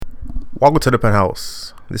Welcome to the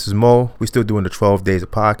Penthouse. This is Mo. We still doing the 12 days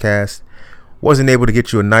of podcast. Wasn't able to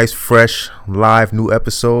get you a nice, fresh, live new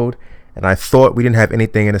episode, and I thought we didn't have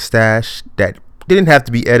anything in the stash that didn't have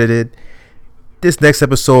to be edited. This next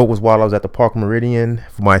episode was while I was at the Park Meridian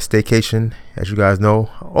for my staycation, as you guys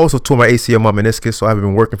know. I also tore my ACL, my meniscus, so I haven't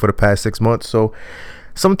been working for the past 6 months. So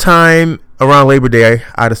sometime around Labor Day,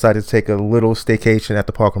 I decided to take a little staycation at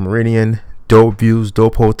the Park Meridian. Dope views,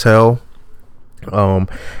 dope hotel.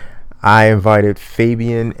 I invited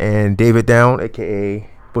Fabian and David down, aka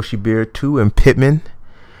Bushy Beard 2 and Pittman.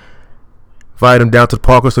 Invited them down to the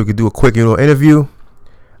Parker so we could do a quick interview.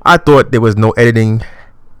 I thought there was no editing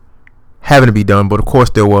having to be done, but of course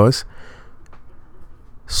there was.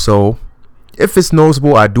 So if it's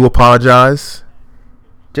noticeable, I do apologize.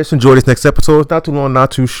 Just enjoy this next episode. It's not too long, not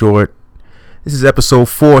too short. This is episode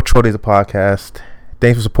 4, 12 Days of Podcast.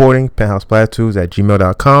 Thanks for supporting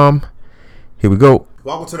penthouseplattitudes@gmail.com. Here we go.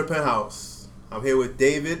 Welcome to the Penthouse. I'm here with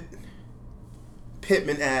David,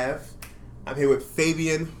 Pittman Ave. I'm here with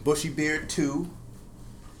Fabian, Bushy Beard 2.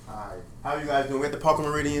 Hi. How you guys doing? We're at the Park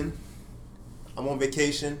Meridian. I'm on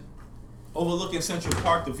vacation. Overlooking Central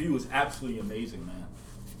Park, the view is absolutely amazing, man.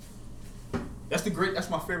 That's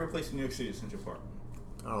my favorite place in New York City, Central Park.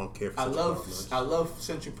 I don't care for I Central Park much. love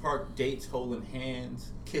Central Park dates, holding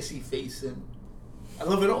hands, kissy facing. I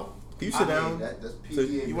love it all. Can you sit down? That's So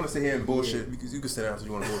you want to sit here and bullshit because you can sit down so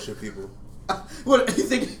you want to bullshit people. What you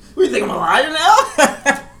think? What you think? I'm a liar now?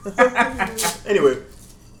 Anyway,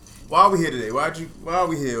 why are we here today? Why are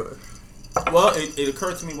we here? Well, it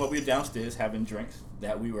occurred to me while we were downstairs having drinks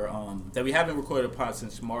that we haven't recorded a pod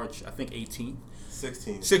since March, I think 18th.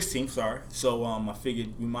 16th, sorry. So I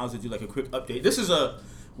figured we might as well do like a quick update. This is a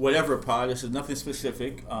whatever pod. This is nothing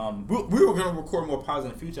specific. We were gonna record more pods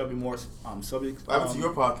in the future. There'll be more subjects. What happened to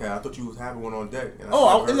your podcast? I thought you was having one on deck.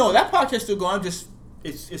 No, that podcast's still going.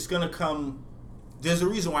 It's gonna come. There's a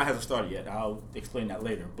reason why it hasn't started yet. I'll explain that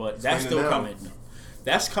later. But that's still coming. No.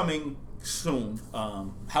 That's coming soon.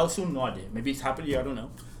 How soon? No idea. Maybe it's top of the year. I don't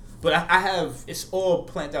know. But I have. It's all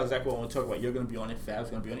planned out exactly what I want to talk about. You're gonna be on it. Fab's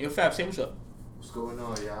gonna be on it. Yo, Fab, say what's up. What's going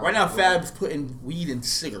on, y'all? Right now, Fab's putting weed in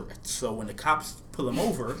cigarettes. So when the cops pull him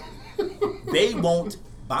over, they won't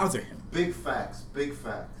bother him. Big facts. Big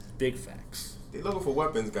facts. They're looking for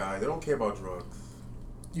weapons, guys. They don't care about drugs.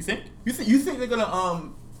 You think? You think they're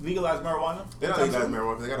gonna legalize marijuana? They're not legalizing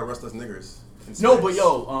marijuana because they gotta arrest us niggers. No, but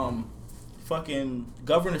fucking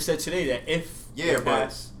governor said today that if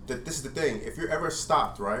this is the thing. If you're ever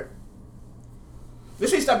stopped, right?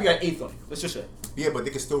 Let's say stop, you got 8th on you. Let's just say. Yeah, but they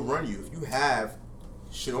can still run you. If you have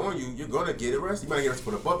shit on you, you're gonna get arrested. You might get arrested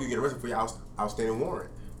for the bump. You get arrested for your outstanding warrant.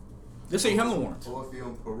 Let's say you have no warrant. Or if you're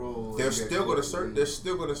on parole, They're still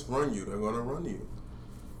gonna run you. They're gonna run you.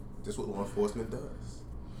 That's what law enforcement does.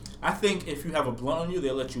 I think if you have a blunt on you,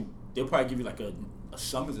 they'll probably give you like a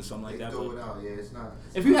summons or something like that. Throw it out. Yeah, it's not.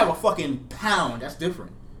 If you have a fucking pound, that's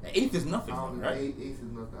different. An 8th is nothing, right? Eighth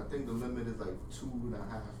is nothing. I think the limit is like 2.5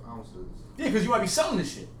 ounces. Yeah, because you might be selling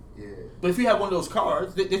this shit. Yeah. But if you have one of those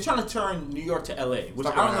cars, they're trying to turn New York to LA, which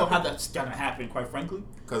I don't know how that's gonna happen, quite frankly.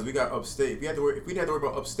 Because we got upstate. If we had to worry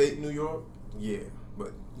about upstate New York, yeah. But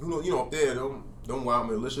up there, them wild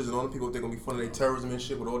militias and all the people they're gonna be funding their terrorism and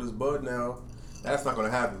shit with all this bud now. That's not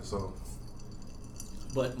gonna happen. So.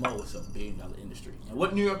 But Mo, it's a $1 billion industry, and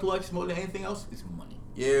what New York likes more than anything else is money.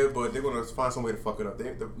 Yeah, but they're gonna find some way to fuck it up.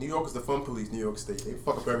 New York is the fun police. New York State, they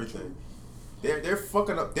fuck up everything. They're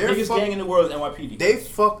fucking up. Biggest gang in the world is NYPD. They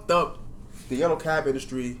fucked up the yellow cab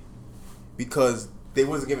industry because they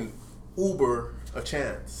wasn't giving Uber a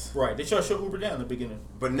chance. Right, they tried to shut Uber down in the beginning.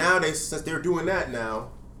 But now since they're doing that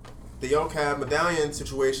now, the yellow cab medallion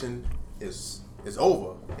situation is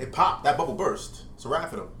over. It popped. That bubble burst. It's a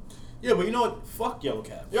wrap for them. Yeah, but you know what? Fuck yellow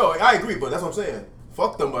cab. Yo, I agree, but that's what I'm saying.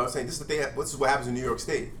 Fuck them, but I'm saying this is the thing. This is what happens in New York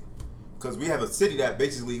State, because we have a city that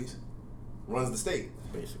basically runs the state.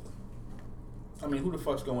 Basically. I mean, who the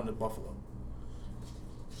fuck's going to Buffalo?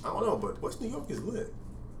 I don't know, but West New York is lit.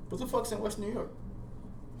 What the fuck's in West New York?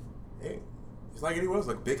 Hey, it's like anywhere else,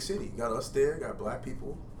 like big city. You got us there, got black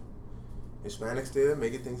people, Hispanics there,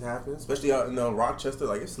 making things happen. Especially out in Rochester,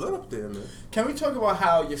 like it's lit up there, man. Can we talk about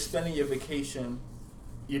how you're spending your vacation?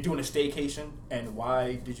 You're doing a staycation, and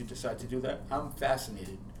why did you decide to do that? I'm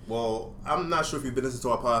fascinated. Well, I'm not sure if you've been listening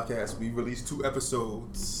to our podcast. We released 2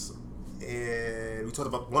 episodes, and we talked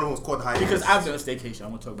about one of them was called The Hiatus. Because I was on a staycation, I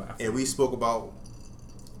want to talk about it. And we spoke about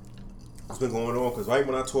what's been going on, because right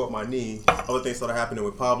when I tore up my knee, other things started happening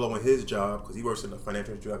with Pablo and his job, because he works in the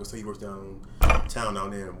financial industry. So he works downtown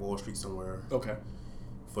down there in Wall Street somewhere. Okay.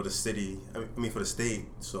 For the city, for the state.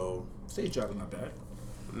 So state job is not bad.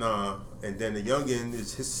 Nah, and then the youngin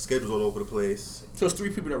is his schedule's all over the place. So it's 3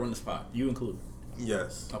 people that run the spot, you included.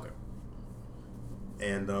 Yes. Okay.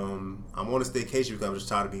 And I'm on a staycation because I'm just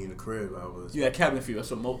tired of being in the crib. You had cabin fever.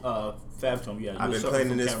 That's what Fab told me. Yeah, I've been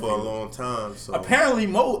planning this for a long time. So apparently,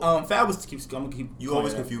 Fab was keeps. I'm gonna keep. You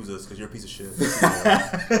always confuse us because you're a piece of shit.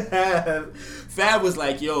 Fab was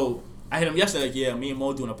like, "Yo," I hit him yesterday. Like, "Yeah, me and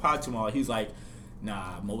Mo doing a pod tomorrow." He's like,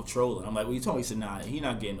 "Nah, Mo trolling." I'm like, "What you told me?" He said, "Nah, he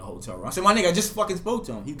not getting the hotel room." I said, "My nigga, I just fucking spoke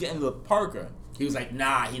to him. He's getting the Parker." He was like,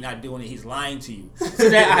 "Nah, he not doing it. He's lying to you." So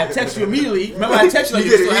that I text you immediately. Remember, I texted you like,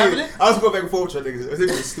 "You still having it?" I was going back and forth with you niggas. It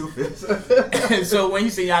was stupid. And so when he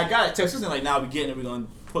said, "Yeah, I got it," text us like, "Nah, we getting it. We're gonna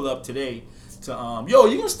pull up today to yo,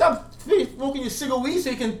 you gonna stop smoking your cigar weed so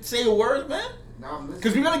you can say a word, man?"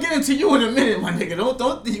 Because we're gonna get into you in a minute, my nigga.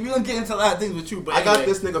 Don't. We're gonna get into a lot of things with you. But anyway. I got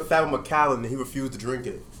this nigga Fab McAllen and he refused to drink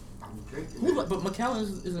it. But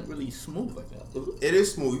McAllen isn't really smooth like that. It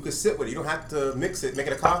is smooth. You can sit with it. You don't have to mix it, make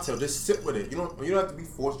it a cocktail. Just sit with it. You don't have to be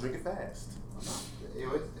forced to drink it fast.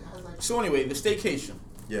 So anyway, the staycation.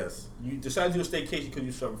 Yes. You decided to do a staycation because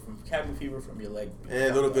you suffer from cabin fever from your leg.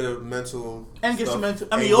 And a little bit of mental. And get some mental.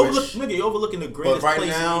 I mean, you're overlooking the greatest but right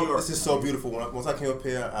place now, in New York. This is so beautiful. Once I came up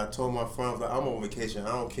here, I told my friends, like, I'm on vacation.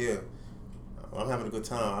 I don't care. I'm having a good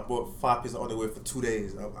time. I bought 5 pieces of underwear for 2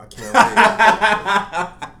 days. I can't wait.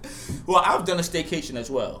 Well, I've done a staycation as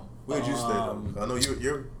well. Where'd you stay though? I know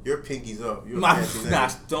your pinky's up.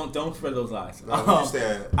 Don't spread those lies. Where'd you stay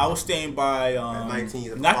at? I was staying by at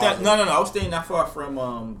 19. No. I was staying not far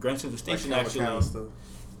from Grand Central Station actually.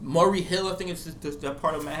 Murray Hill, I think it's that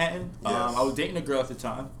part of Manhattan. Yes. I was dating a girl at the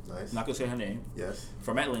time. Nice. I'm not gonna say her name. Yes.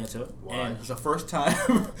 From Atlanta. Why? And it's her first time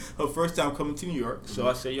coming to New York. So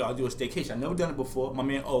I said, yo, I'll do a staycation. I've never done it before. My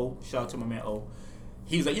man O, shout out to my man O.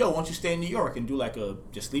 He's like, yo, why don't you stay in New York and do like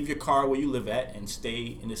just leave your car where you live at and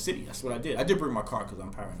stay in the city. That's what I did. I did bring my car because I'm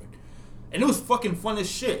paranoid. And it was fucking fun as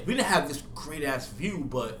shit. We didn't have this great ass view,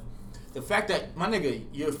 but the fact that, my nigga,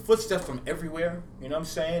 your footsteps from everywhere, you know what I'm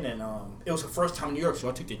saying? And it was the first time in New York, so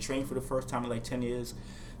I took the train for the first time in like 10 years.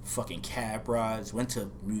 Fucking cab rides, went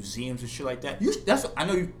to museums and shit like that. I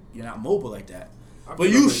know you're not mobile like that, but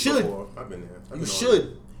you should. I've been there. You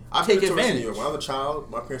should take advantage. When I was a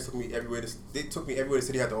child, my parents took me everywhere. They took me everywhere the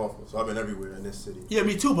city had to offer, so I've been everywhere in this city. Yeah,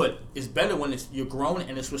 me too, but it's better when you're grown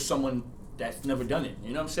and it's with someone that's never done it.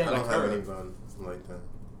 You know what I'm saying? I don't have anyone like that.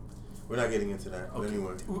 We're not getting into that. But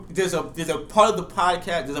anyway, there's a part of the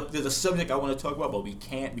podcast. There's a subject I want to talk about, but we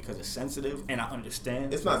can't because it's sensitive, and I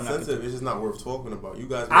understand. It's not sensitive. It's just not worth talking about. You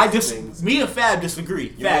guys. Me and Fab disagree.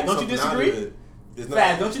 Fab, don't you disagree?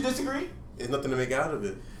 Fab, don't you disagree? There's nothing to make out of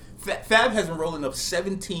it. Fab has been rolling up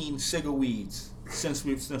 17 cigar weeds since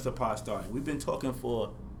the pod started. We've been talking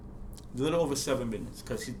for a little over 7 minutes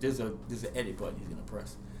because there's an edit button he's gonna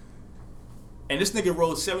press. And this nigga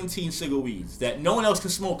rolled 17 cigar weeds that no one else can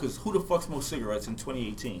smoke because who the fuck smokes cigarettes in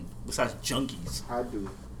 2018 besides junkies? I do.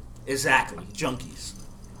 Exactly, junkies.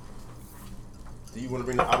 Do you want to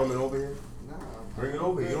bring the album over here? Nah. Bring it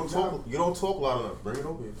over here. You don't talk loud enough. Bring it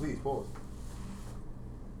over here, please. Pause.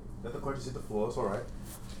 Let the questions hit the floor. It's all right.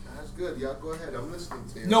 That's good. Y'all go ahead. I'm listening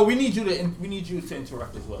to you. No, we need you to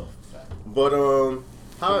interrupt as well. But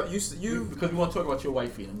how you because we want to talk about your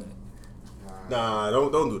wifey in a minute. Nah,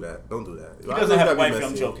 don't do that. Don't do that. He doesn't have a wifey.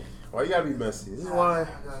 I'm joking. Why you gotta be messy? This is why.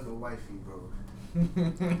 I got no wifey, bro.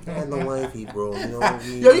 I had no wifey, bro. You know what I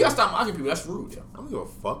mean? Yo, you gotta stop mocking people. That's rude, yo. I don't give a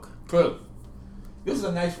fuck. Good. This is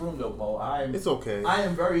a nice room, though, Mo. It's okay. I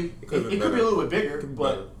am very. It could be a little bit bigger,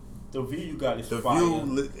 but the view you got is fire.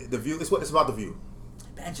 The view. It's about the view.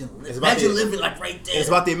 Imagine living like right there. It's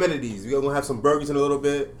about the amenities. We're gonna have some burgers in a little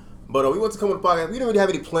bit. But we want to come on the podcast. We didn't really have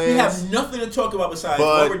any plans. We have nothing to talk about besides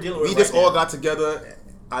what we're dealing with. We just all got together.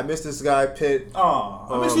 I miss this guy, Pitt.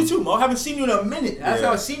 I miss you too, Mo. I haven't seen you in a minute. Last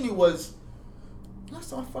time I seen you was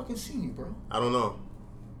last time I fucking seen you, bro. I don't know.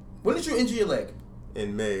 When did you injure your leg?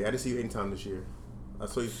 In May. I didn't see you anytime this year. I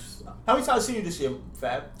saw you. How many times have I seen you this year,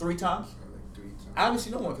 Fab? 3 times? Like 3 times. I haven't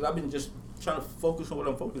seen no one because I've been just trying to focus on what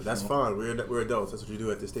I'm focused on. That's fine. We're adults. That's what you do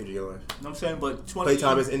at this stage of your life. You know what I'm saying? But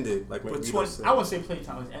playtime is ended. Like I wouldn't say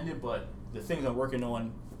playtime is ended, but the things I'm working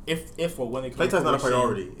on, if or when they come playtime's to not a fruition,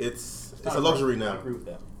 priority. It's a luxury now. I agree with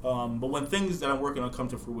that. But when things that I'm working on come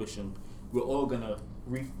to fruition, we're all gonna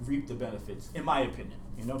reap the benefits, in my opinion.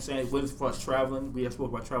 You know what I'm saying? Whether for us traveling, we have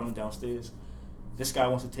spoke about traveling downstairs. This guy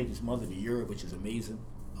wants to take his mother to Europe, which is amazing.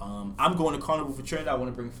 I'm going to Carnival for Trinidad. I want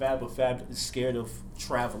to bring Fab, but Fab is scared of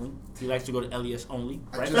traveling. He likes to go to LES only.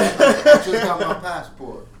 Right? I just got my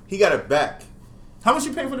passport. He got it back. How much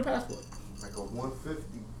you paying for the passport? Like a $150.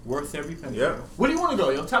 Worth every penny. Yeah. Where do you want to go,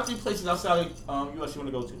 yo? Top 3 places outside of U.S. you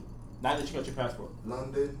want to go to? Now that you got your passport.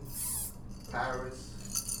 London, Paris,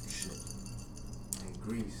 and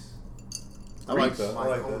Greece. I like that. I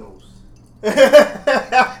like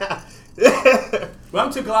that.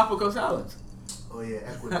 Welcome to Galapagos Islands. Oh yeah,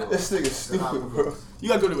 Ecuador. This nigga's stupid, bro. You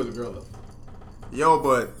gotta go there with a girl though. Yo,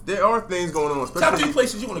 but there are things going on. Top 3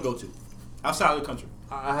 places you want to go to outside of the country.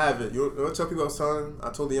 I have it. You know what I tell people I was telling? I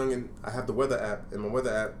told the youngin I have the weather app, and my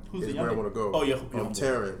weather app is where I want to go. Oh, yeah. I'm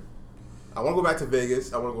Taryn. I want to go back to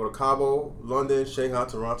Vegas. I want to go to Cabo, London, Shanghai,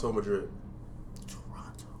 Toronto, Madrid.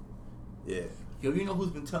 Toronto. Yeah. Yo, you know who's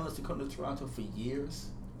been telling us to come to Toronto for years?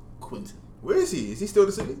 Quentin. Where is he? Is he still in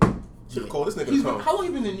the city? Should have called this nigga to come. How long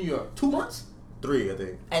you been in New York? 2 months? 3, I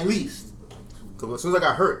think. At least. Because as soon as I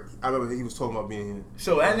got hurt, I remember he was talking about being here.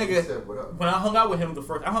 So that nigga, said, "What up?" when I hung out with him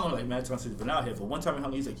I hung out like mad times since he's been out here, but one time he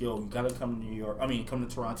hung, he's like, yo, you gotta come to New York. I mean, come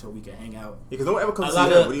to Toronto, we can hang out. Yeah, because no one ever comes a to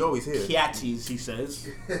see him, but he always here. Kiatis, he says.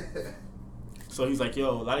 So he's like, yo,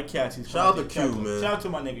 a lot of Kiatis. Shout out to Q, man. Shout out to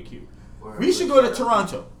my nigga Q. Word. We should go to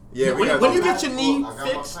Toronto. Yeah, when you get your knee I got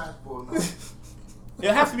fixed, my passport now.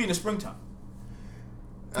 it'll have to be in the springtime.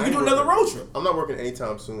 I We ain't can do another working. road trip. I'm not working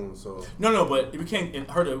anytime soon, so. No, but we can't. And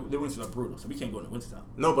heard the winters are brutal, so we can't go in the wintertime.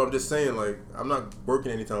 No, but I'm just saying, like, I'm not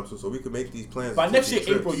working anytime soon, so we could make these plans. By to next take year,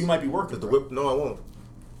 these April, trips. you might be working. 'Cause the bro. whip, no, I won't.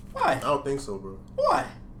 Why? I don't think so, bro. Why?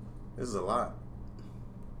 This is a lot.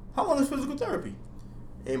 How long is physical therapy?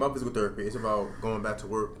 Ain't about physical therapy. It's about going back to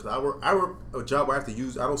work. Cause I work a job where I have to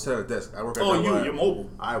use. I don't sit at a desk. I work at a job where you're mobile.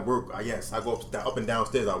 I work. Yes, I go up and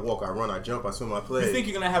downstairs. I walk. I run. I jump. I swim. I play. You think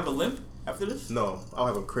you're gonna have a limp after this? No, I'll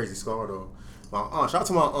have a crazy scar though. My aunt. Shout out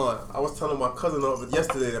to my aunt. I was telling my cousin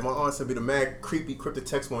yesterday that my aunt sent me the mad creepy cryptic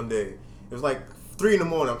text one day. It was like 3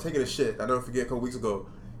 a.m. I'm taking a shit. I never forget. A couple weeks ago,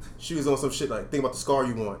 she was on some shit like, think about the scar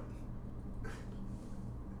you want.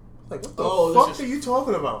 Like, what the fuck are you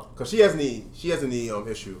talking about? Cause she has a knee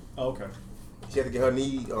issue. Oh, okay. She had to get her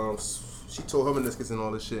knee. She tore her meniscus and all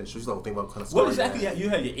this shit. She's like, think about what kind of scar. What exactly? You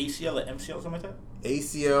had your ACL or MCL or something like that?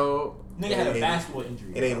 ACL. Nigga had a basketball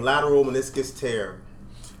injury. It ain't lateral meniscus tear.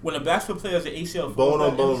 When a basketball player has an ACL, Bone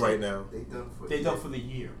on bone right now. They done for the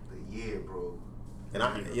year. The year, bro. And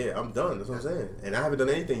I'm done. That's what I'm saying. And I haven't done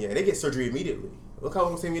anything yet. And they get surgery immediately. Look how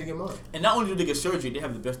long it takes me to get mine. And not only do they get surgery, they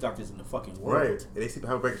have the best doctors in the fucking world. Right. And they sleep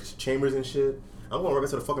have chambers and shit. I'm going right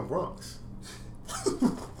back to the fucking Bronx.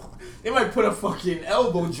 They might put a fucking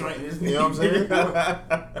elbow joint in his knee. You know what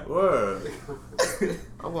I'm saying? Word.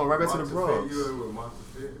 I'm going right back to the Bronx.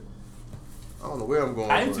 I don't know where I'm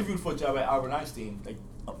going. I interviewed for a job at Albert Einstein like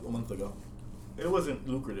a month ago. It wasn't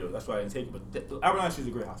lucrative. That's why I didn't take it. But Albert Einstein is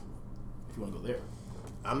a great hospital if you want to go there.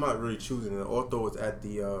 I'm not really choosing it. Ortho is at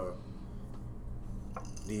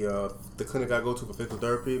the clinic I go to for physical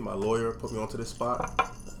therapy. My lawyer put me onto this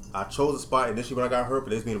spot. I chose the spot initially when I got hurt,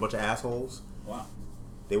 but there's been a bunch of assholes. Wow.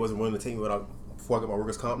 They wasn't willing to take me before I got my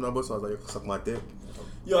workers' comp number, so I was like, suck my dick.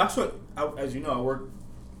 Yo, that's what, as you know, I work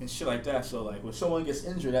and shit like that. So like, when someone gets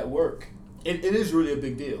injured at work, it is really a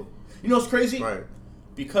big deal. You know what's crazy? Right.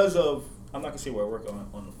 Because of, I'm not gonna say where I work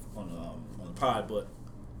on the pod, but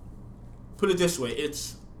put it this way,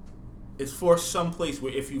 it's for some place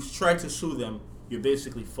where if you try to sue them, you're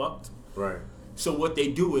basically fucked. Right. So what they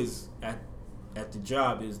do is at the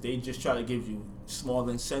job is they just try to give you small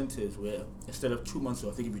incentives where instead of 2 months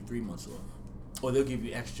off, they give you 3 months off, or they'll give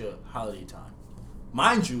you extra holiday time.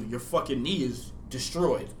 Mind you, your fucking knee is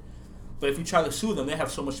destroyed, but if you try to sue them, they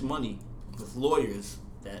have so much money with lawyers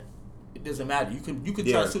that it doesn't matter. You can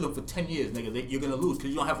try to sue them for 10 years, nigga. You're gonna lose because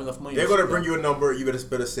you don't have enough money. They're gonna bring you a number. You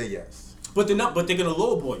better say yes. But they're not. But they're gonna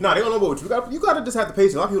lowball you. No, they're gonna lowball you. You gotta just have the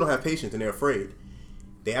patience. A lot of people don't have patience and they're afraid.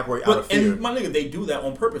 They operate out of fear. And my nigga, they do that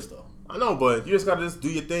on purpose though. I know, but you just gotta just do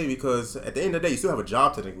your thing because at the end of the day, you still have a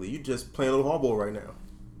job technically. You just playing a little hardball right now.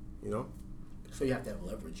 You know. So you have to have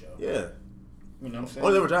leverage, yo. Yeah. You know what I'm saying?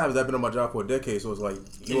 Only leverage I have is I've been on my job for a decade, so it's like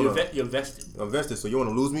you're vested. I'm vested. So you want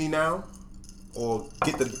to lose me now, or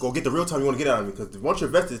get the real time you want to get out of me? Because once you're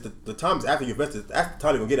vested, the time is after you're vested. That's the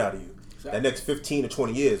time they're gonna get out of you. Exactly. That next 15 to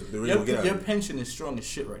 20 years, they're really gonna get out of you. Your pension is strong as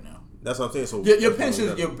shit right now. That's what I'm saying. So your pension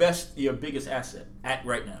is your biggest asset at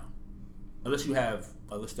right now, unless you have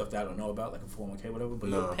other stuff that I don't know about, like a 401k, whatever. But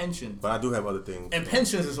your pension. But I do have other things. And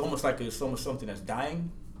pensions is almost something that's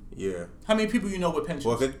dying. Yeah. How many people you know with pensions?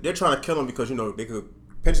 Well, they're trying to kill them because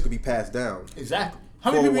pensions could be passed down. Exactly.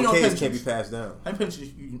 How many people you know pensions can't be passed down? How many pensions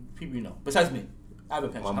people you know? Besides me, I have a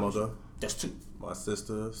pension. My mother. That's 2. My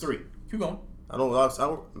sisters. 3. Keep going. I don't. I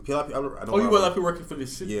don't. You were a lot of people working for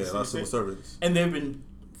this city. Yeah, a lot of civil servants. And they've been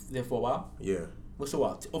there for a while. Yeah. What's a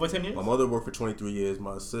while? Over 10 years. My mother worked for 23 years.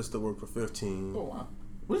 My sister worked for 15. Oh wow.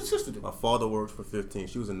 What did your sister do? My father worked for 15.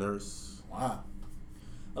 She was a nurse. Wow.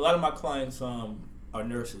 A lot of my clients are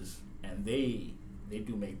nurses, and they they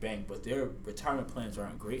do make bank, but their retirement plans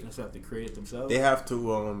aren't great unless they have to create it themselves. They have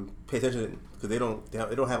to pay attention because they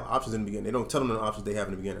don't have options in the beginning. They don't tell them the options they have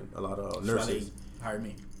in the beginning. A lot of nurses. That's why they hire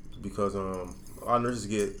me. Because a lot of nurses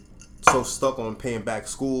get so stuck on paying back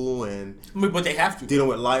school and but they have to dealing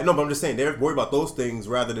with life. No, but I'm just saying they're worried about those things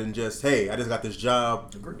rather than just, hey, I just got this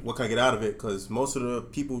job. Agreed. What can I get out of it? Because most of the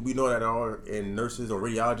people we know that are in nurses or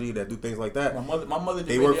radiology that do things like that, my mother did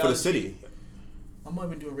they work for the city. My mother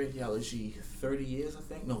been doing radiology 30 years, I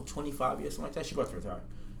think. No, 25 years, something like that. She about to retire.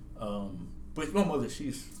 But my mother,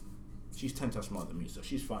 she's 10 times smaller than me, so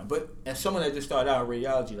she's fine. But as someone that just started out in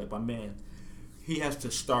radiology, like my man, he has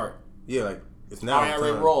to start. Yeah, like it's now.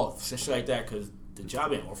 IRA Roth and shit like that because the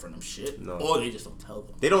job ain't offering them shit. No. Or they just don't tell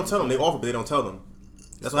them. They don't tell them. They offer, but they don't tell them.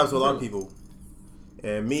 That's what happens to a lot of people.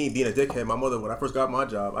 And me being a dickhead, my mother, when I first got my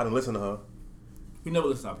job, I didn't listen to her. We never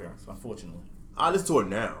listen to our parents, unfortunately. I listen to her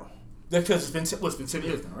now. That's because it's been 10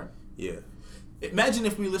 years now, right? Yeah. Imagine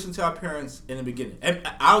if we listened to our parents in the beginning. And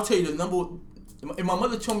I'll tell you the number. And my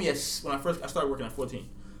mother told me when I started working at 14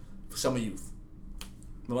 for summer youth.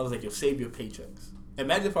 My mother's like, "Yo, save your paychecks."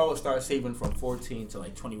 Imagine if I would start saving from 14 to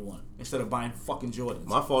like 21 instead of buying fucking Jordans.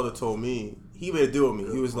 My father told me he made a deal with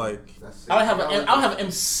me. He was like, "I'll have an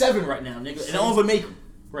M7 right now, nigga, and I don't even make them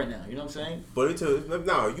right now." You know what I'm saying? But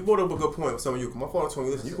no, you brought up a good point with some of you. My father told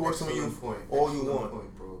me, listen, you can work some of you all you want.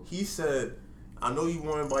 He said, I know you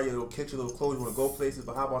want to buy your little kitchen, little clothes, you want to go places,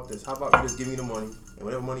 but how about this? How about you just give me the money, and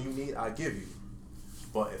whatever money you need, I give you.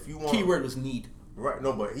 But if you want, keyword was need. Right?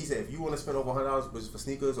 No, but he said if you want to spend over $100 for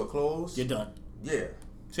sneakers or clothes, you're done. Yeah.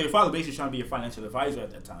 So your father basically trying to be a financial advisor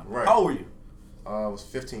at that time. Right. How old were you? I was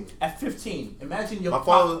 15. At 15, imagine your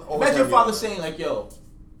father father saying like, "Yo,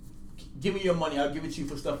 give me your money. I'll give it to you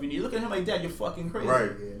for stuff you need." Look at him like that. You're fucking crazy.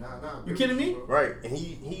 Right. Yeah, nah. You kidding me? Right. And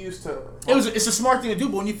he used to. It's a smart thing to do,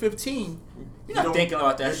 but when you're 15, you're not thinking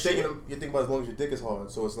about that shit. You're thinking about as long as your dick is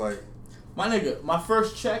hard. So it's like, my nigga, my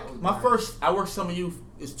first check, I worked summer youth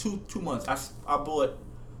is two months. I bought.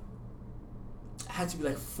 I had to be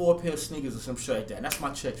like 4 pair of sneakers or some shit like that. And that's my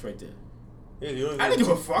checks right there. Yeah, I didn't give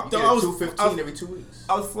a fuck though. I was $2.15 every 2 weeks.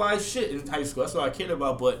 I was fly as shit in high school. That's what I cared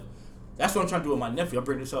about. But that's what I'm trying to do with my nephew. I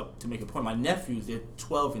bring this up to make a point. My nephews, they're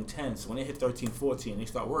 12 and 10. So when they hit 13, 14, they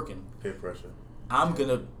start working. Peer pressure. I'm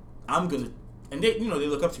gonna, and they, they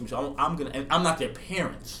look up to me. So and I'm not their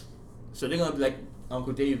parents. So they're gonna be like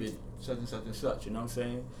Uncle David, such and such and such. You know what I'm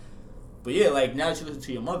saying? But yeah, like now that you listen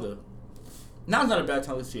to your mother. Now's not a bad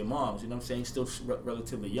time to listen to your moms, you know what I'm saying? Still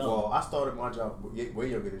relatively young. Well, I started my job way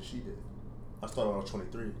younger than she did. I started when I was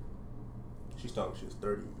 23. She started when she was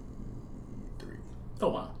 33. Oh,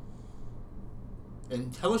 wow.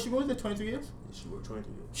 And how long she worked there? 23 years? Yeah, she worked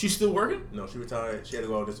 23 years. She's still working? No, she retired. She had to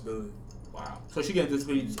go on disability. Wow. So she got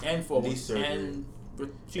disability and for knee surgery. And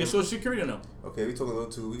she got Social Security or no? Okay, we getting a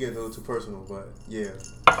little too personal, but yeah.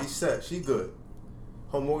 She's set. She good.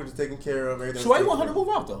 Her mortgage is taken care of. So why you want her to move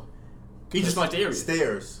out, though? You just like the area?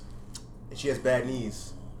 Stairs. And she has bad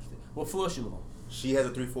knees. What floor she live on? She has a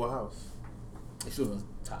 3-floor house. And she was on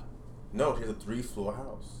top? No, she has a 3-floor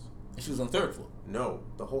house. And she was on 3rd floor? No,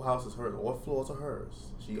 the whole house is hers. All floors are hers.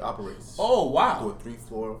 She operates. Oh, wow. To a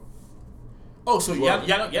 3-floor. Oh, so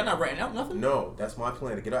y'all not renting out nothing? No, that's my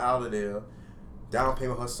plan, to get her out of there. Down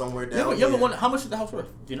payment her somewhere down You ever wonder, how much is the house worth?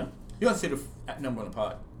 Do you know? You don't say the number on the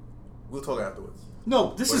pod. We'll talk afterwards.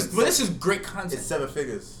 No, this is great content. It's 7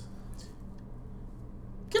 figures.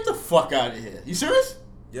 Get the fuck out of here. You serious?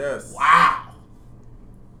 Yes. Wow.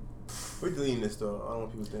 We're deleting this though. I don't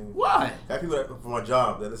want people thinking. Why? I have people from my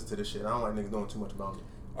job that listen to this shit. I don't like niggas knowing too much about me.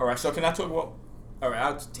 All right, so can I talk about? All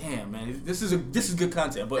right, damn man, this is good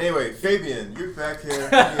content. But anyway, Fabian, you're back here.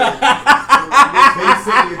 How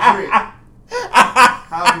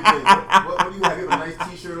have you been? What do you have? You have a nice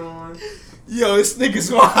T-shirt on. Yo, this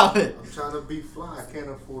nigga's wild. I'm trying to be fly. I can't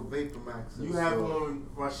afford Vapor Max. You have on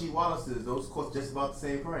Rasheed Wallace's. Those cost just about the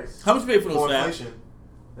same price. How much you pay for those, Fab? Inflation.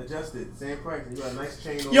 Adjusted, same price. You got a nice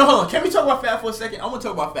chain on. Yo, hold on. Can we talk about Fab for a second? I want to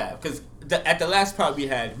talk about Fab because at the last pod we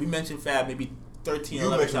mentioned Fab maybe 13,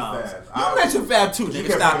 11 times. You mentioned Fab too,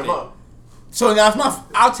 nigga. Stop it. So now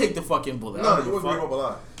I'll take the fucking bullet. No, you wouldn't bring up a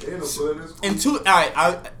lot.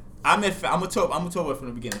 I met Fab. I'm gonna talk about it from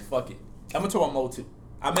the beginning. Fuck it. I'm gonna talk about Mo too.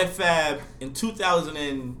 I met Fab in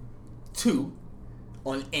 2002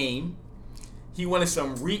 on AIM. He wanted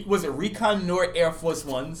some Recon Nord Air Force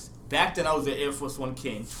Ones. Back then I was an Air Force One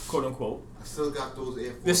king, quote unquote. I still got those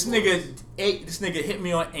Air Force This nigga hit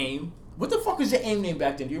me on AIM. What the fuck was your AIM name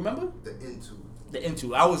back then? Do you remember? The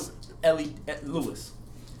Into. I was Ellie Lewis.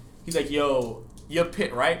 He's like, yo, you're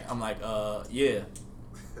Pitt, right? I'm like, yeah.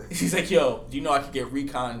 He's like, yo, do you know I could get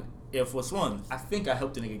Recon Air Force One. I think I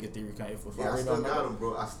helped the nigga get the Recon Air Force One. Yeah, I still got them,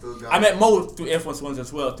 bro. I met Mo through Air Force Ones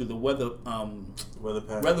as well through the weather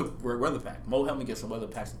pack. Mo helped me get some weather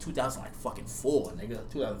packs in 2004, nigga,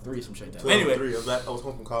 2003, some shit like that. Anyway, I was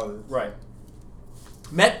home from college. Right.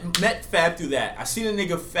 Met Fab through that. I seen a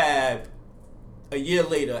nigga Fab a year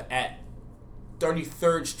later at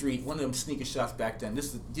 33rd Street, one of them sneaker shops back then.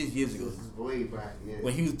 This is years ago. This is way back, yeah.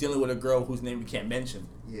 When he was dealing with a girl whose name we can't mention.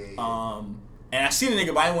 Yeah. And I seen a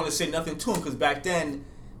nigga, but I didn't want to say nothing to him because back then,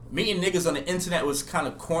 meeting niggas on the internet was kind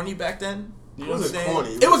of corny back then. You know what I'm saying? Corny.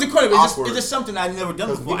 It wasn't corny, but it's just something I'd never done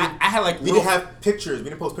before. I had like... We didn't have pictures. We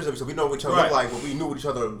didn't post pictures, so we know what each other look like, but we knew what each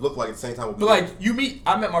other looked like at the same time. But like,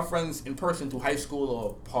 I met my friends in person through high school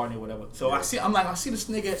or party or whatever. So I see this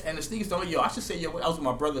nigga, and the sneakers don't I should say, yo, I was with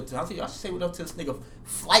my brother. I should say what up to this nigga,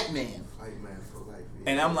 Flight Man. Flight Man for life.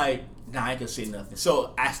 Yeah. And I'm like, nah, I ain't gonna say nothing.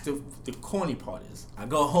 So the corny part is, I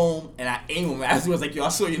go home and I aim him afterwards, like, yo, I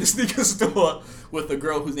saw you in the sneaker store with a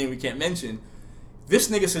girl whose name we can't mention. This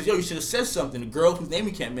nigga says, yo, you should have said something. The girl whose name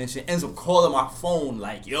we can't mention ends up calling my phone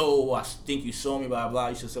like, yo, I think you saw me, blah, blah,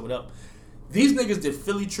 you should have said what up. These niggas did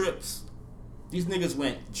Philly trips. These niggas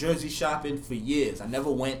went Jersey shopping for years. I never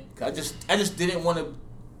went. I just didn't want to,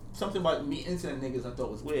 something about me internet niggas I thought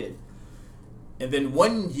was weird. And then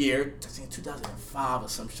one year, I think 2005 or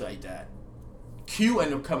some shit like that, Q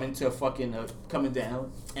ended up coming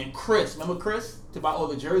down. And Chris, remember Chris? To buy all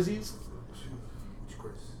the jerseys?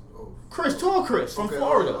 Tall Chris from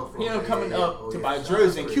Florida. He ended up coming up to buy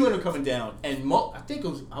jerseys, and Q ended up coming down. And Mo, I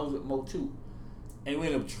was with Mo too. And we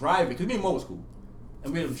ended up driving, because me and Mo was cool.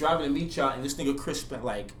 And we ended up driving to meet y'all, and this nigga Chris spent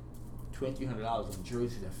like $2,300 on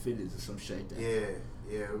jerseys and fitteds or some shit like that.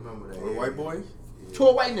 Yeah, remember that. The white boy? To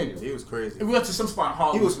a white nigga. He was crazy. And we went to some spot in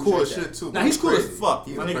Harlem. He was cool as shit too. Nah, he's cool as fuck.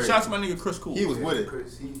 My nigga, shout out to my nigga Chris Cool. He was with it.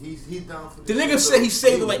 Chris, he's down for the nigga said he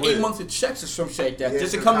saved like 8 months of checks or some shit like that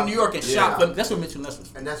just to come to New York and shop. But that's what Mitchell Ness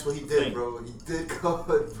was. And that's what he did, bro. He did go.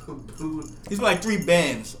 He's got like 3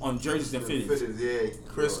 bands on jerseys and fitteds. Yeah.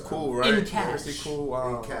 Chris Cool, right? In cash. Chris Cool,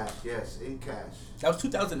 wow. In cash, yes, in cash. That was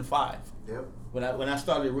 2005. Yep. When I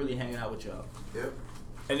started really hanging out with y'all. Yep.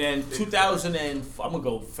 And then 2000 and I'm gonna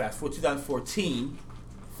go fast forward. 2014.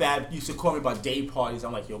 Fab used to call me about day parties.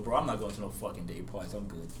 I'm like, yo, bro, I'm not going to no fucking day parties. I'm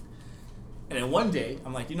good. And then one day,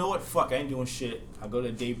 I'm like, you know what? Fuck, I ain't doing shit. I go to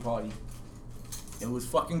a day party. And it was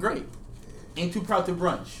fucking great. Ain't too proud to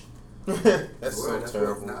brunch. That's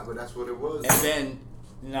terrible. But that's what it was. And then,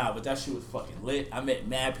 but that shit was fucking lit. I met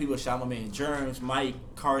mad people. Shout out my man Germs, Mike,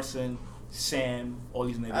 Carson, Sam, all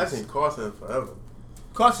these niggas. I've seen Carson forever.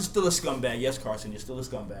 Carson's still a scumbag. Yes, Carson, you're still a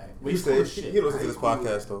scumbag. But he's cool as shit. He listens to this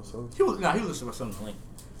podcast though, so he listens to some of the link.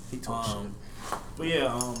 He talks shit. But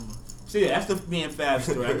yeah, so yeah, that's the me and Fab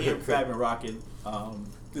story. Me and Fab and Rocket.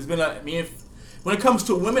 There's been when it comes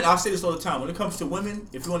to women, I say this all the time. When it comes to women,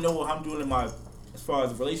 if you want to know what I'm doing as far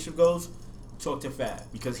as the relationship goes, talk to Fab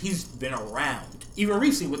because he's been around. Even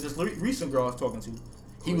recently with this recent girl I was talking to,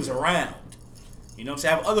 he was around. You know what I'm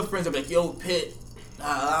saying? I have other friends that be like, yo, Pitt.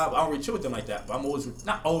 I don't really chill with them like that, but I'm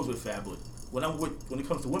not always with Fab, but when it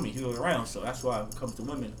comes to women, he's always around. So that's why when it comes to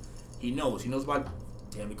women, he knows about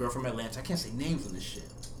the girl from Atlanta. I can't say names on this shit.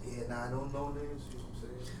 Yeah, I don't know names. You know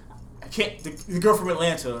what I'm I saying? can't. The girl from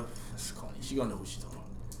Atlanta. That's corny. She gonna know what she's talking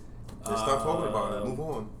about. Just stop talking about it. Move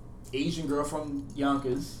on. Asian girl from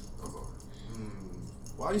Yonkers.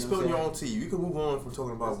 Why are you spilling your own tea? You can move on from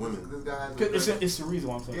talking about women. This guy has it's the reason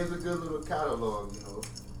why I'm saying. He has a good little catalog, you know.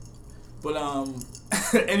 But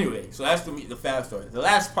anyway, so that's the Fab story. The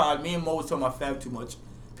last pod, me and Mo was talking about Fab too much.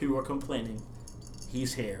 People were complaining.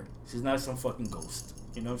 He's here. He's not some fucking ghost.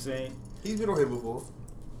 You know what I'm saying? He's been on here before.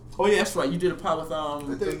 Oh yeah, that's right. You did a pod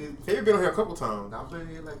with He's been on here a couple times. I've been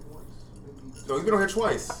here like once. No, he's been on here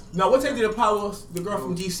twice. No, what time did a pod with the girl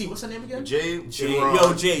from DC? What's her name again? Jay.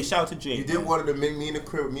 Yo, Jay. Shout out to Jay. You did one of the me in the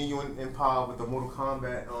crib, me, you, and Pod with the Mortal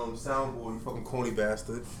Kombat soundboard. You fucking corny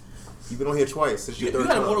bastard. You've been on here twice. Since you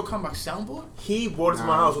had a Mortal Kombat soundboard? He brought it to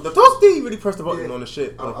my house with the toasty. He really pressed the button on the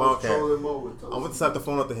shit on the podcast. I went to slap the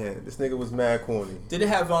phone out the hand. This nigga was mad corny. Did it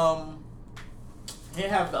have He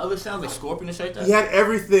have the other sounds like Scorpion and shit like that? He had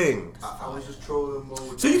everything. I was just trolling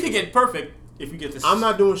Mo. So you could get perfect if you get this. I'm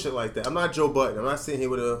not doing shit like that. I'm not Joe Budden. I'm not sitting here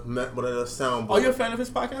with a soundboard. Are you a fan of his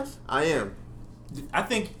podcast? I am. I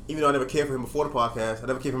think, even though I never cared for him before the podcast, I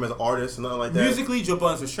never cared for him as an artist and nothing like that. Musically, Joe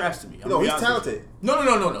Budden was trash to me. No, he's talented.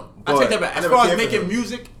 No. I take that back. As far as making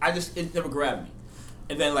music, it never grabbed me.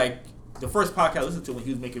 And then like the first podcast I listened to when he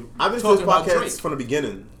was making, I've been to his podcast from the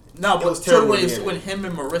beginning. No, but it was terrible when him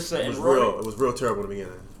and Marissa and Rory. It was real terrible in the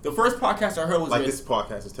beginning. The first podcast I heard was like this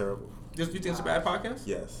podcast is terrible. You think it's a bad podcast?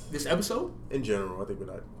 Yes. This episode? In general, I think we're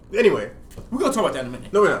not. Anyway, we're gonna talk about that in a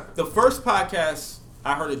minute. No, we're not. The first podcast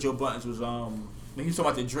I heard that Joe Buttons was when he was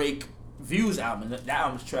talking about the Drake Views album, and that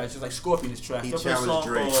album's trash. Just like Scorpion is trash. He challenged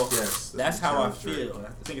Drake. Yes, that's how I feel.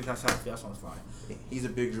 I think that's how I feel. That song's fire. He's a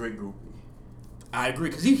big Drake groupie. I agree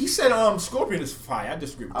because he said Scorpion is fire. I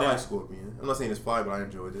disagree with that. I like Scorpion. I'm not saying it's fire, but I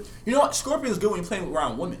enjoyed it. You know what? Scorpion is good when you're playing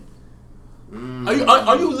around women.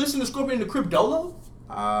 Are you listening to Scorpion in the crib dolo?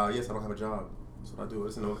 Yes, I don't have a job. That's what I do. I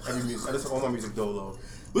listen to every music. I listen to all my music dolo.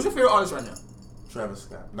 Who's your favorite artist right now? Travis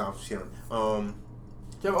Scott. No, I'm chilling.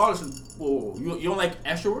 Favorite artist? Whoa. You don't like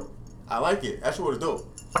Asher? I like it. Asher is dope.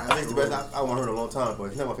 I think it's the best I want to hear in a long time, but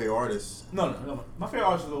he's not my favorite artist. No. My favorite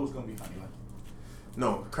artist is always gonna be Kanye.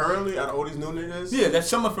 No, currently out of all these new niggas. Yeah, that's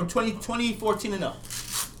someone from 2014 and up.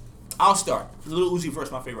 I'll start. Lil Uzi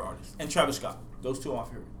Vert's my favorite artist, and Travis Scott. Those two are my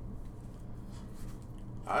favorite.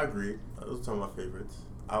 I agree. Those are some of my favorites.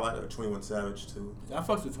 I like 21 Savage too. I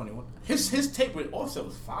fucked with 21. His tape with Offset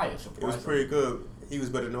was fire. It was pretty good. He was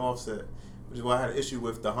better than Offset, which is why I had an issue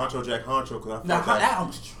with the Honcho Jack Honcho because I felt that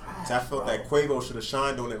album's trash. I felt that Quavo should have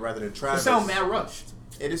shined on it rather than Travis. It sound mad rushed.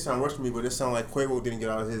 It did sound rushed to me, but it sounded like Quavo didn't get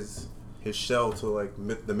out of his shell till like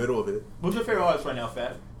the middle of it. What's your favorite artist right now,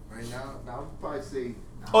 Fat? Right now, I would probably say.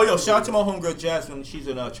 Oh, yo, shout out to my homegirl Jasmine. She's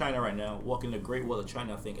in China right now, walking the Great Wall of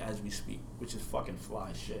China, I think, as we speak, which is fucking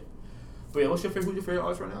fly shit. But yeah, who's your favorite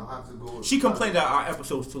artist right now? I'll have to go. She complained that our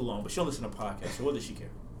episode's too long, but she'll listen to podcasts, so what does she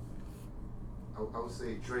care? I would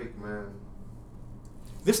say Drake, man.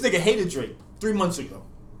 This nigga hated Drake 3 months ago.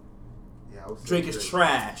 Yeah, I would say Drake is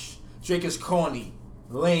trash. Drake is corny,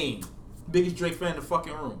 lame. Biggest Drake fan in the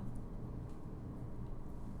fucking room.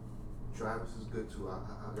 Travis is good too.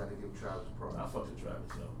 I gotta give Travis props. I fuck with Travis,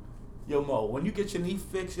 yo. Yo, Mo, when you get your knee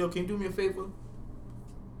fixed, yo, can you do me a favor?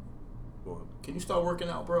 What? Can you start working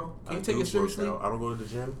out, bro? Can you take it seriously? I don't go to the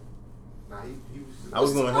gym. Nah, he was. I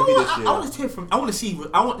was going heavy this year. I want to hear from. I want to see.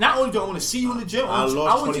 Not only do I want to see you in the gym. I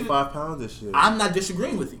lost 25 pounds this year. I'm not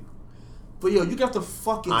disagreeing with you, but yo, you got the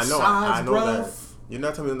fucking size, I know bro. that. You're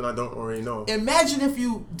not telling me that I don't already know. Imagine if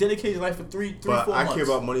you dedicated your life for 4 months. I care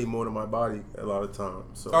about money more than my body a lot of times.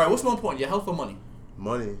 So. All right, what's more important, your health or money?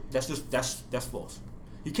 Money. That's false.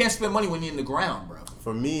 You can't spend money when you're in the ground, bro.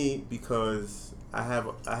 For me, because I have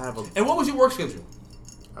a. And what was your work schedule?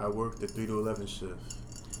 I work the 3 to 11 shift.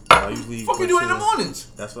 I usually. Fuck you doing in the mornings?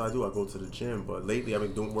 That's what I do. I go to the gym, but lately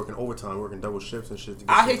I've been working overtime, working double shifts and shit. To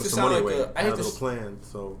get I hate to sound like away. I hate to plan.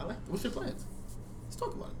 So. What's your plans? Let's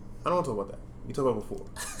talk about it. I don't want to talk about that. We talked about it before.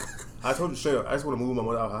 I told you straight up. I just want to move my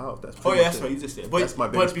mother out of her house. That's that's right. You just said. But that's my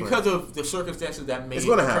biggest because plan. of the circumstances that may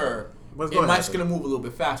occur, it might gonna move a little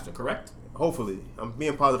bit faster. Correct? Hopefully, I'm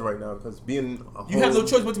being positive right now because being you have no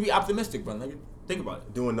choice but to be optimistic, bro. Nigga. Think about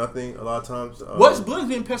it. Doing nothing a lot of times. What's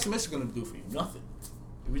being pessimistic gonna do for you? Nothing.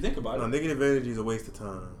 If you think about it. Negative energy is a waste of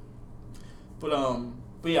time. But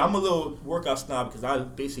yeah, I'm a little workout snob because I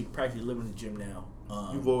basically practically live in the gym now.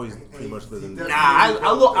 You've always pretty much lived in the gym. I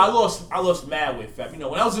lost mad weight, fat. You know,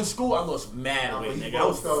 when I was in school, I lost mad weight, nigga. I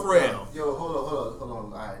was frail. Yo, hold on. All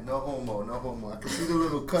right, no homo. I can see the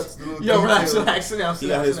little cuts, the little yo, relax, sit down.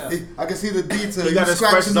 I can see the detail. He got his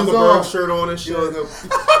fresh Zuckerberg shirt on and shit.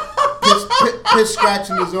 Pitch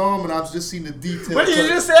scratching his arm, and I've just seen the detail. What did you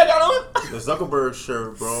just say I got on? The Zuckerberg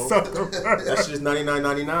shirt, bro. That's just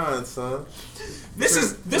 $99.99, son. This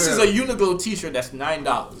is a Uniqlo t-shirt that's $9.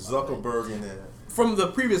 Zuckerberg in there. From the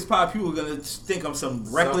previous pod, people are gonna think I'm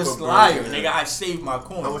some reckless liar. Nigga, I saved my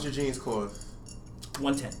coin. How much your jeans cost?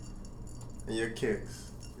 $110. And your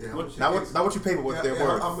kicks? Yeah, not what you pay, but what they're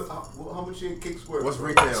worth. How much your kicks worth? What's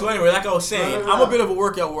retail? So anyway, like I was saying, I'm a bit of a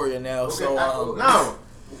workout warrior now. Okay, so no.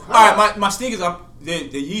 All right, my sneakers, the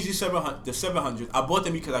Yeezy 700, the 700. I bought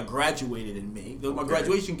them because I graduated in May. They were my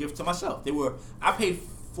graduation gift to myself. I paid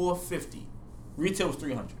 $450. Retail was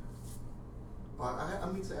 $300. I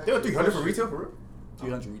mean to ask they were $300 for retail, for real?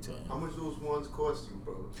 $300 retail. How much those ones cost you,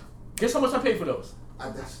 bro? Guess how much I paid for those?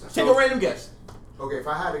 Take a random guess. Okay, if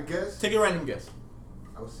I had a guess, take a random guess.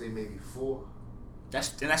 I would say maybe 4.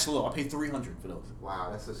 That's low. I paid $300 for those. Wow,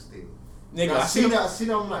 that's a steal. Nigga, I seen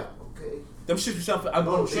that. I'm like, okay. Them shit yourself. I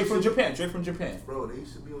bought them straight from Japan. Bro, they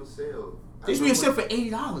used to be on sale. They used to be on sale for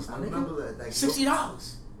 $80. I remember that. Like,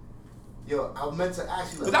 $60. Yo, I meant to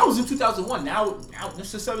ask you. But that was in 2001. Now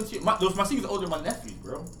this is 17. My sneakers are older than my nephews,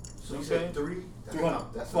 bro. So you said 3?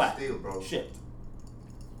 That's flat. A steal, bro. Shit.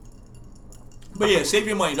 But yeah, save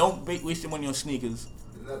your money. Don't waste your money on sneakers.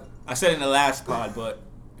 I said it in the last pod, but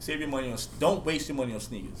save your money on. Don't waste your money on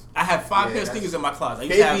sneakers. I have 5 pair of sneakers in my closet. I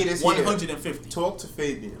used to have 150. Talk to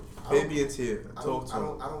Fabian. Fabian's here. Talk to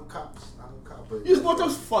him. I don't cop. But you just bought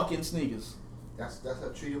those fucking sneakers. That's how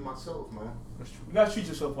I treated myself, man. That's true. You gotta treat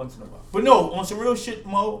yourself once in a while. But no, on some real shit,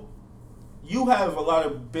 Mo, you have a lot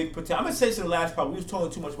of big potential. I'm gonna say this in the last part. We was talking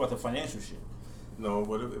too much about the financial shit. No,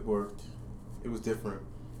 but it worked. It was different.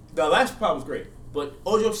 The last pod was great. But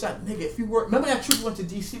Ojo said, nigga, if you work... Remember that trip we went to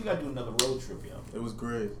D.C.? We got to do another road trip, yo. It was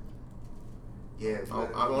great. Yeah.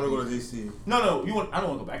 I want to go to D.C. No, I don't want to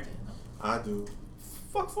go back there. No. I do.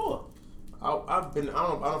 Fuck for? I've been. I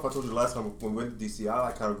don't know if I told you the last time when we went to D.C.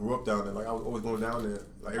 I kind of grew up down there. Like I was always going down there.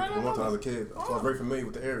 Like every month when I was a kid, so I was very familiar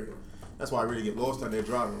with the area. That's why I really get lost down there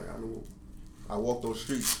driving. Like I walk those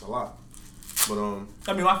streets a lot. But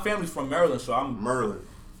I mean, my family's from Maryland, so I'm Maryland.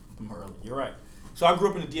 You're right. So I grew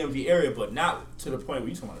up in the DMV area, but not to the point where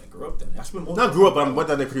you talking about I grew up there. That's been not grew up, but I went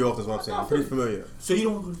down there pretty often. Is what I'm saying. I'm pretty familiar. So you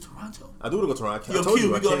don't want to go to Toronto? I do want to go to Toronto. Yo,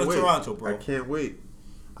 Q, we going to Toronto, bro. I can't wait.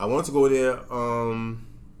 I want to go there.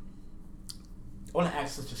 I want to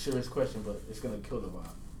ask such a serious question, but it's gonna kill the vibe.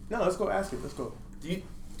 No, let's go ask it. Let's go. Do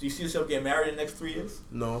you see yourself getting married in the next 3 years?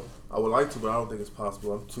 No, I would like to, but I don't think it's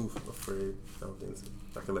possible. I'm too afraid. I don't think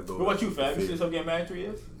I can let go. What about you, Fab? You see yourself getting married in 3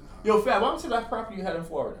 years? Yo, Fab, what happened to that property you had in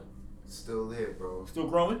Florida? Still there, bro. Still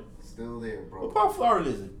growing? Still there, bro. What part of Florida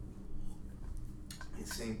is it?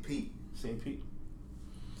 It's St. Pete. St. Pete.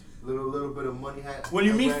 Little bit of money. When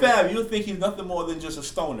you meet Fab, you don't think he's nothing more than just a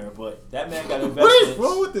stoner, but that man got investments. What is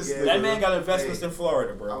wrong with this? Yeah, that man got investments in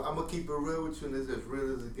Florida, bro. I'm gonna keep it real with you, and it's as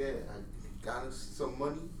real as it get. I got us some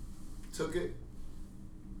money, took it,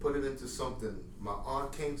 put it into something. My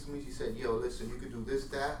aunt came to me. She said, "Yo, listen, you could do this,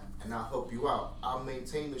 that, and I'll help you out. I'll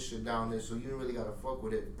maintain the shit down there, so you don't really gotta fuck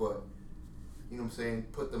with it. But you know what I'm saying?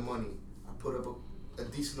 Put the money. I put up a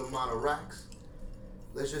decent amount of racks."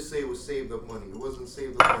 Let's just say it was saved up money. It wasn't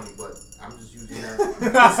saved up money, but I'm just using that.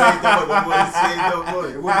 Saved up money. Saved up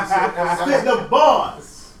money. It wasn't saved up money. Spit the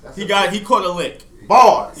bars. He caught a lick.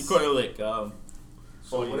 Bars. He caught a lick.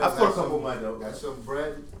 So I put a couple of mine though. Got some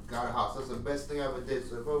bread, got a house. That's the best thing I ever did.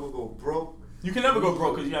 So if I ever go broke, You can never go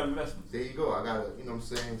broke because you have investments. there you go. I got to, you know what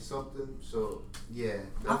I'm saying, something. So yeah.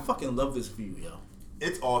 I fucking love this view, yo.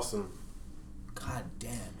 It's awesome. God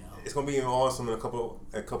damn, yo. It's gonna be awesome in a couple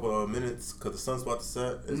of minutes because the sun's about to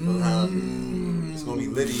set. It's gonna happen. It's gonna be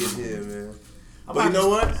litty in here, man. But you know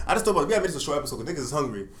what? I just thought about we gotta make this a short episode because niggas is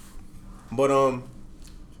hungry. But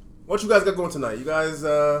what you guys got going tonight? You guys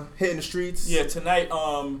hitting the streets? Yeah, tonight.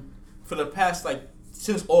 For the past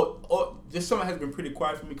since this summer has been pretty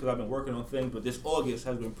quiet for me because I've been working on things, but this August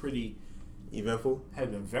has been pretty eventful. Has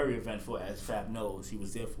been very eventful, as Fab knows. He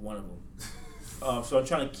was there for one of them. So I'm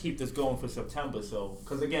trying to keep this going for September. So,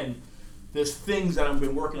 because again, there's things that I've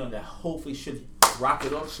been working on that hopefully should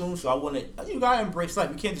rocket up soon. So I want to, you gotta embrace life.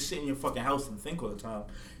 You can't just sit in your fucking house and think all the time.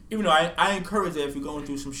 Even though I encourage that if you're going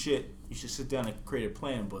through some shit, you should sit down and create a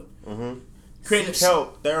plan. But create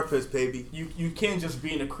help, therapist, baby. You can't just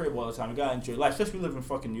be in the crib all the time. You gotta enjoy life. Especially we live in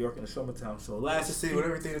fucking New York in the summertime. So last to see what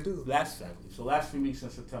everything to do. So last few weeks in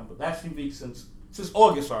September. Last few weeks since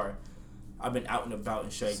August. Sorry. I've been out and about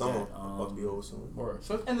and shit like that. About to be over soon.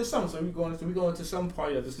 So in the summer, so we going to some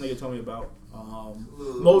party that this nigga told me about.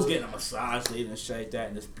 Mo's getting a massage later and shit like that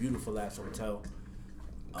in this beautiful ass hotel.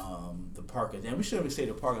 The park. Then we shouldn't even say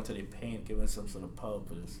the park until they pay and give us some sort of pub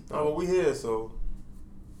for this. Oh, well, we here, so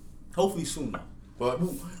hopefully soon though. But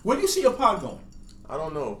where do you see your pod going? I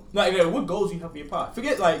don't know. Like, what goals do you have for your pod?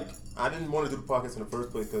 Forget I didn't want to do the podcast in the first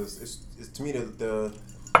place because it's to me the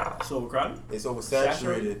it's overcrowded. It's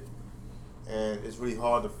oversaturated. And it's really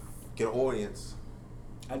hard to get an audience.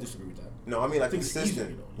 I disagree with that. No, I mean like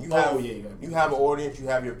consistent. You have an audience. You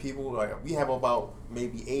have your people. Like we have about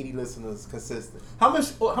maybe 80 listeners consistent. How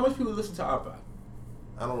much people listen to our pod?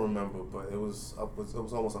 I don't remember, but it was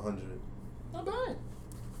almost 100. Not bad.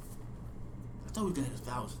 I thought we were gonna hit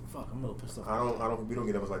 1,000. Fuck, I'm a little pissed off. We don't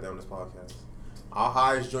get numbers like that on this podcast. Our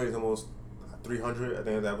highest joint is almost 300. I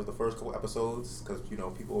think that was the first couple episodes because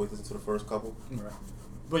people always listen to the first couple. Right.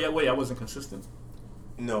 But I wasn't consistent.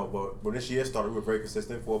 No, but when this year started, we were very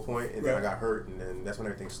consistent for a point, and then I got hurt, and then that's when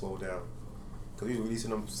everything slowed down. Because we were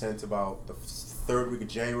releasing them since about the third week of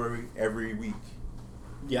January every week.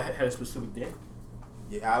 Yeah, I had a specific day.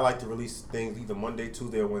 Yeah, I like to release things either Monday,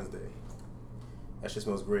 Tuesday, or Wednesday. That shit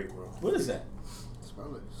smells great, bro. What is that? It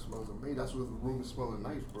smells amazing. That's what the room is smelling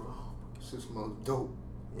nice, bro. Shit smells dope.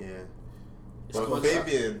 Yeah. But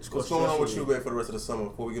Fabian, what's going on with you, man, for the rest of the summer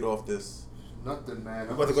before we get off this? Nothing, man.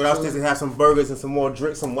 I'm about to go downstairs and have some burgers and some more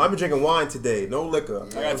drinks. I've been drinking wine today. No liquor. I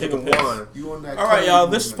gotta take a piss. Wine. You on that? All right, y'all.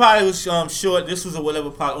 This pod was short. This was a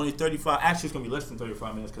whatever pod. Only 35. Actually, it's gonna be less than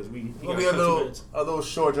 35 minutes because it's gonna be a little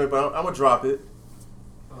short drink, but I'm gonna drop it.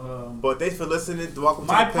 But thanks for listening. Welcome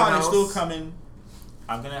to my the pod is still coming.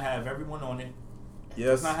 I'm gonna have everyone on it. Yes.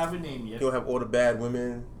 Does not have a name yet. You'll have all the bad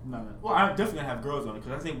women. No. Well, I'm definitely gonna have girls on it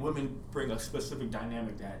because I think women bring a specific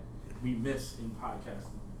dynamic that we miss in podcasting.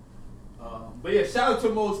 But yeah, shout out to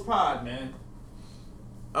Mo's pod, man.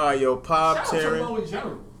 Yo, Pop, Terran,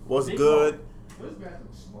 what's good?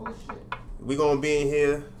 We gonna be in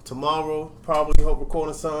here tomorrow, probably. Hope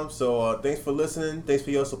recording something. So thanks for listening. Thanks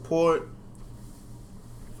for your support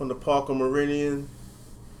from the Parker Meridian.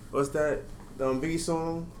 What's that? The Biggie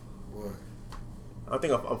song? What? I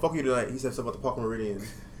think I'm fucking you tonight. He said something about the Parker Meridian.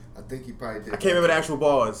 I think he probably did. I can't remember the actual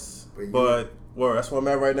bars, but word. That's where I'm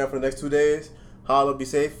at right now for the next 2 days. Holla, be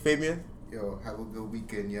safe, Fabian. Yo, have a good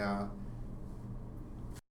weekend, y'all.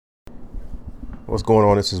 What's going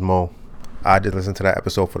on? This is Mo. I did listen to that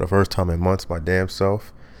episode for the first time in months, my damn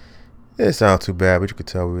self. It didn't sound too bad, but you could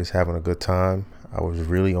tell we was having a good time. I was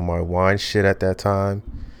really on my wine shit at that time.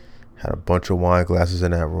 Had a bunch of wine glasses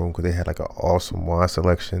in that room because they had like an awesome wine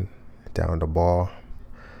selection down at the bar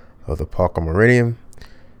of the Parker Meridian.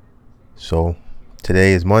 So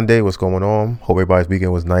today is Monday. What's going on? Hope everybody's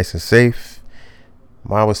weekend was nice and safe.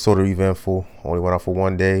 Mine was sort of eventful. Only went out for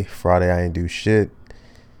one day. Friday I ain't do shit.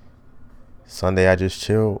 Sunday I just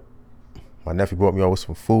chilled. My nephew brought me over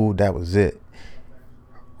some food. That was it.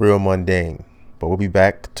 Real mundane. But we'll be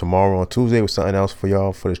back tomorrow on Tuesday with something else for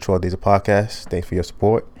y'all for this 12 Days of Podcast. Thanks for your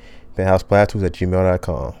support.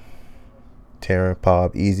 penthouseplatters@gmail.com. Terran,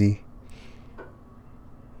 Pop, Easy.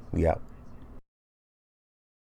 We out.